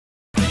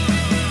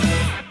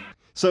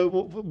So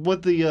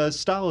with the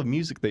style of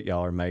music that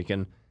y'all are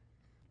making,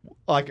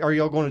 like, are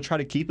y'all going to try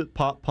to keep it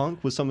pop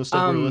punk with some of the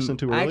stuff we were listening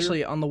to earlier?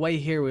 Actually, on the way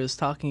here, we was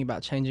talking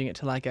about changing it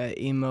to like a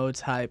emo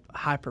type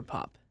hyper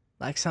pop,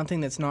 like something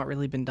that's not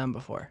really been done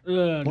before.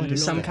 Yeah, What dude.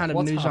 is Some that? kind of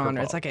What's new hyper genre.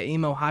 pop? It's like an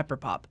emo hyper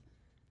pop.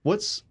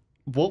 What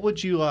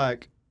would you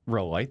like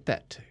relate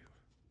that to?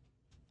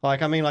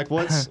 Like, I mean, like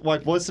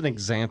what's an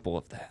example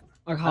of that?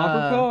 Like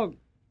hyperpop,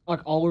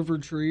 like Oliver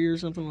Tree or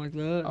something like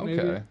that. Okay.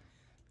 Maybe.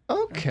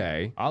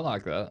 Okay. I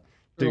like that.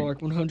 Dude. Or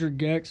like 100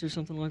 Gex or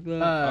something like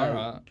that. All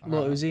right.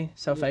 Lil Uzi,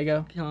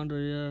 Sofago. Kinda,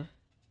 yeah.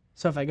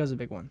 Sofago's a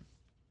big one.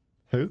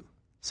 Who?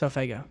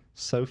 Sofago.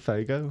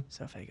 Sofago?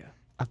 Sofago.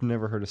 I've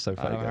never heard of I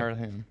Sofago. haven't heard of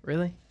him.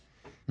 Really?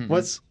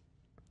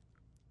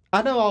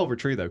 I know Oliver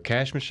Tree though.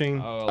 Cash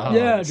Machine. Oh,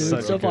 Yeah, it's dude, such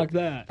a stuff good- like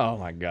that. Oh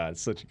my god,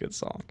 it's such a good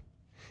song.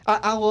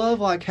 I love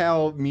like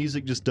how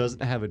music just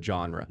doesn't have a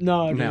genre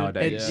No, dude.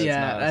 nowadays.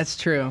 Yeah, nice. that's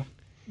true.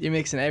 You're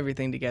mixing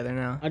everything together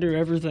now. I do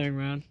everything,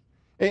 man.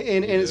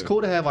 And it's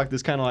cool to have like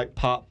this kind of like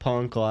pop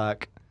punk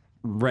like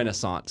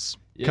renaissance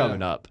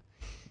coming up.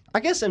 I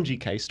guess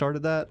MGK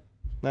started that.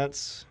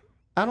 That's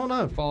I don't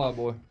know. Fall Out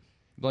Boy.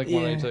 Blink Yeah.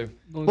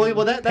 182.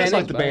 Well, that's Panic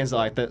like the back. bands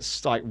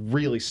that's like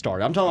really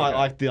started. I'm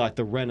talking like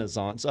the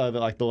renaissance of it,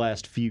 like the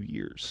last few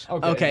years. Okay,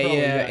 probably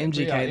yeah, that.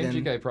 MGK then.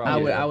 MGK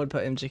probably. I would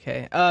put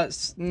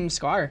MGK.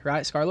 Scar,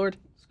 right? Scarlord?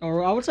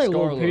 Or I would say Lil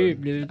Star-Lord.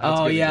 Peep, dude.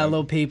 Oh good yeah, example.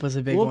 Lil Peep was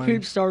a big Lil one.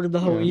 Peep started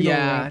the whole emo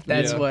Yeah, rap.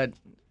 that's Yeah. what.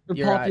 Or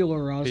you're right.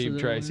 popularized Peep it,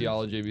 Tracy, man.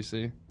 all of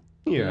GBC.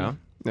 Yeah,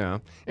 yeah.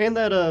 And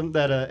that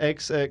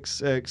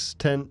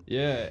XXX10.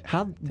 Yeah.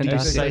 How did you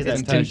say that?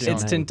 It's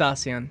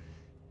Tentacion.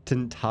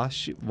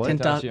 Tentacion. What?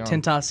 Tentacion.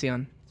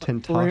 Tentacion.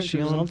 French or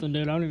Tentacion. something,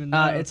 dude. I don't even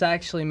know. It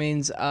actually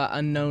means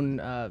unknown.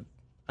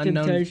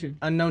 Temptation.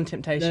 Unknown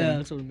temptation. Yeah,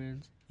 that's what it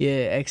means.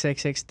 Yeah,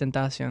 XXX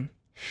Tentacion.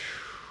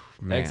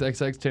 Man.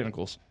 XXX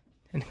Tentacles.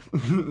 I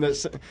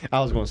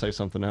was going to say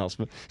something else,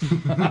 but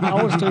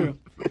I was too.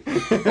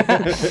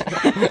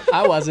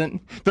 I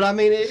wasn't. but I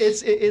mean,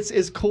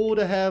 it's cool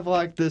to have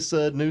like this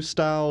new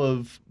style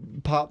of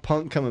pop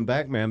punk coming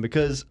back, man.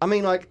 Because I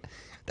mean, like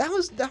that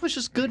was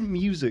just good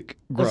music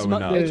growing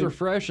my- up. dude. It's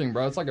refreshing,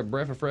 bro. It's like a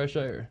breath of fresh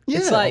air. Yeah,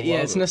 It's like love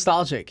it's it.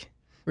 nostalgic.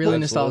 Really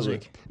Absolutely.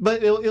 nostalgic.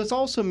 but it was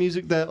also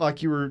music that,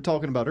 like you were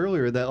talking about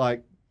earlier, that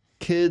like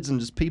kids and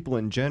just people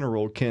in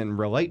general can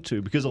relate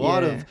to, because a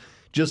lot Yeah. of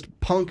just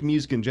punk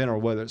music in general,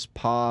 whether it's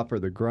pop or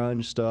the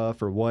grunge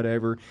stuff or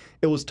whatever,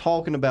 it was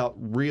talking about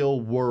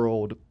real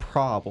world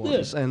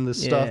problems and the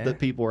stuff Yeah. that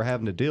people were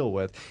having to deal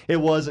with. It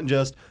wasn't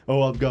just,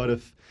 oh, I've got a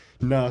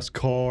nice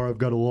car, I've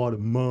got a lot of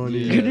money.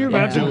 Yeah. Can you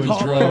imagine doing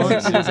pop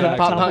drugs. punk? It's that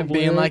Pop type punk of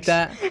being like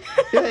lyrics.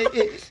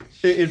 that.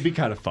 It'd be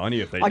kind of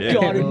funny if they I did.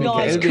 got a It'd be nice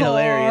kind It'd of- be car.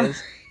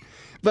 hilarious.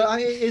 But I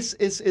mean, it's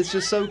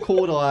just so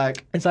cool to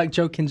like. It's like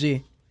Joe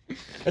Kenji.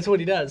 That's what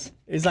he does.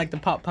 He's like the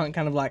pop punk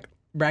kind of like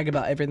brag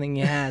about everything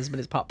he has, but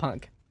it's pop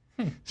punk.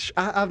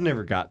 I've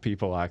never got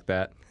people like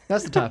that.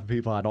 That's the type of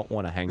people I don't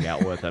want to hang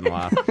out with in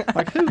life.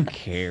 Like, who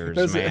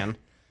cares, man?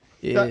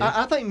 Yeah.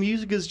 I think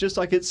music is just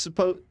like it's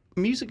supposed.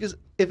 Music is,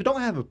 if it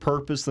don't have a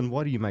purpose, then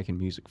what are you making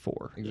music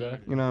for? Exactly.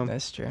 You know,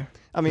 That's true.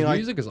 I mean, like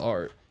Music is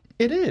art.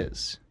 it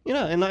is. You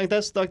know, and like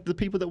that's like the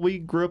people that we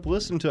grew up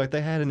listening to. Like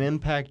they had an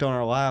impact on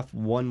our life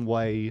one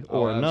way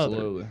or another.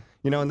 Absolutely.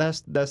 You know, and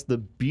that's the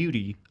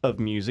beauty of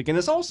music. And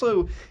it's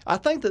also, I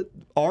think that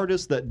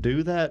artists that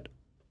do that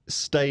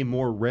stay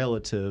more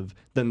relative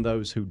than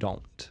those who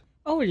don't.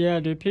 Oh yeah,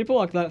 dude. People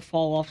like that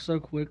fall off so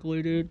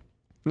quickly, dude.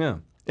 Yeah.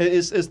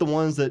 It's the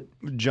ones that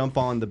jump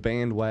on the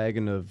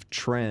bandwagon of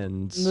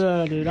trends.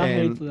 No, dude. I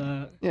And- hate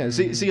that. Yeah,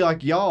 see,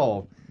 like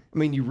y'all, I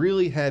mean, you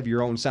really have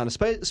your own sound,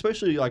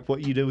 especially like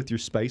what you do with your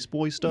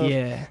SpaceBoy stuff.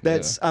 Yeah.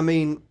 That's, I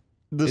mean,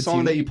 the It's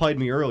song that you unique. played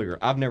me earlier,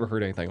 I've never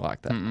heard anything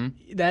like that.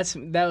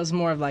 That was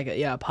more of like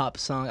a pop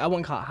song. I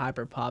wouldn't call it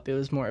hyper pop. It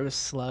was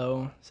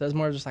slow. So it was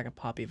more of just like a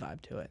poppy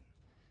vibe to it.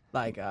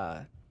 Like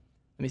let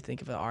me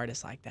think of an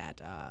artist like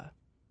that.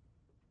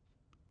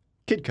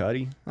 Kid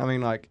Cudi, I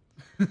mean, like,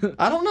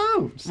 I don't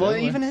know. Well,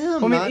 even him. I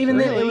mean, not even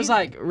then it really. was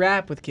like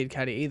rap with Kid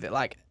Cudi either.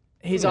 Like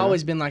he's Yeah.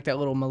 always been like that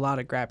little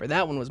melodic rapper.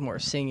 That one was more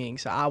singing.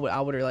 So I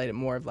would relate it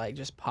more of like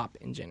just pop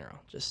in general.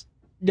 Just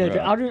Yeah, dude,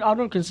 Right. I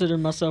don't consider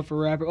myself a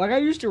rapper. Like I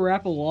used to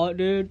rap a lot,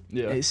 dude.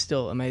 Yeah. it's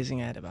still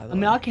amazing at it by the I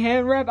mean, way. I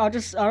can rap. I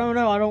don't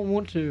know. I don't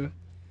want to.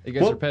 It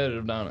gets Well-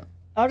 repetitive, don't it?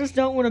 I just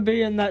don't want to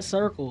be in that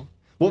circle.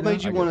 What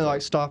made you I want to get that.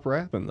 like stop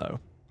rapping though?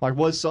 Like,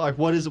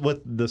 what is it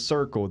with the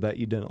circle that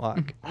you didn't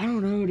like? I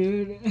don't know,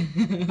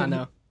 dude. I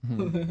know.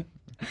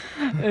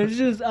 It's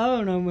just I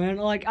don't know, man.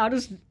 Like I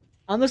just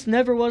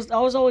never was. I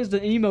was always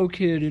the emo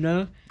kid, you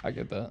know, I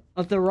get that.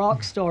 like the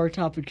rock star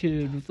type of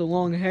kid with the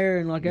long hair,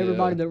 and like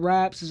everybody that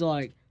raps is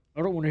like,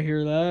 I don't want to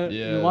hear that.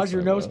 Yeah, You know, why's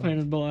your so nose bad.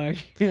 painted black?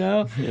 You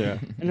know. Yeah.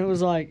 And it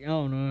was like I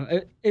don't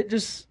know. It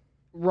just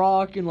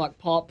rock and like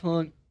pop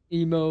punk,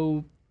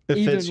 emo, It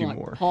even fits you like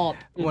more. pop.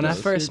 it When I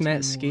just first fits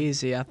met me more.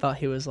 Skeezy, I thought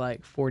he was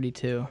like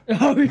 42.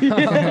 Oh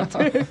yeah,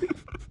 dude.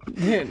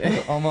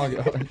 Dude, Oh my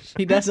gosh.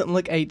 he doesn't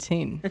look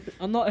 18.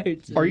 I'm not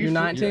 18. Are you You're for-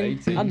 19? You're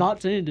 18. I'm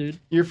not 10, dude.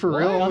 You're for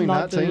real? I'm Only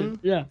not 19? 10.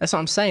 Yeah. That's what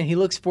I'm saying. He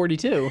looks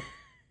 42.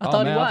 I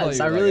thought man, he I thought was.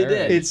 you I were really like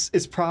did. Eric.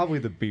 It's probably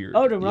the beard.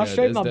 Oh, dude, when I Yeah,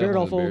 shaved it's my beard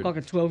off, I definitely look the like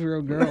a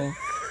 12-year-old girl.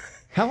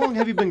 How long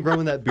have you been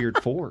growing that beard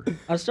for?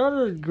 I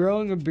started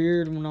growing a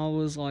beard when I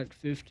was like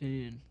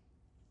 15.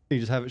 You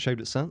just haven't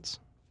shaved it since?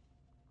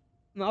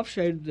 No, I've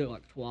shaved it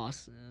like twice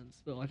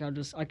since, but like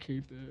I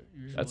keep it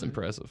usually. That's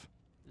impressive.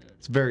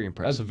 It's very That's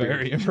impressive.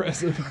 very beard.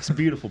 impressive. It's a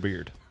beautiful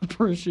beard.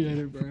 Appreciate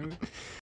it, bro.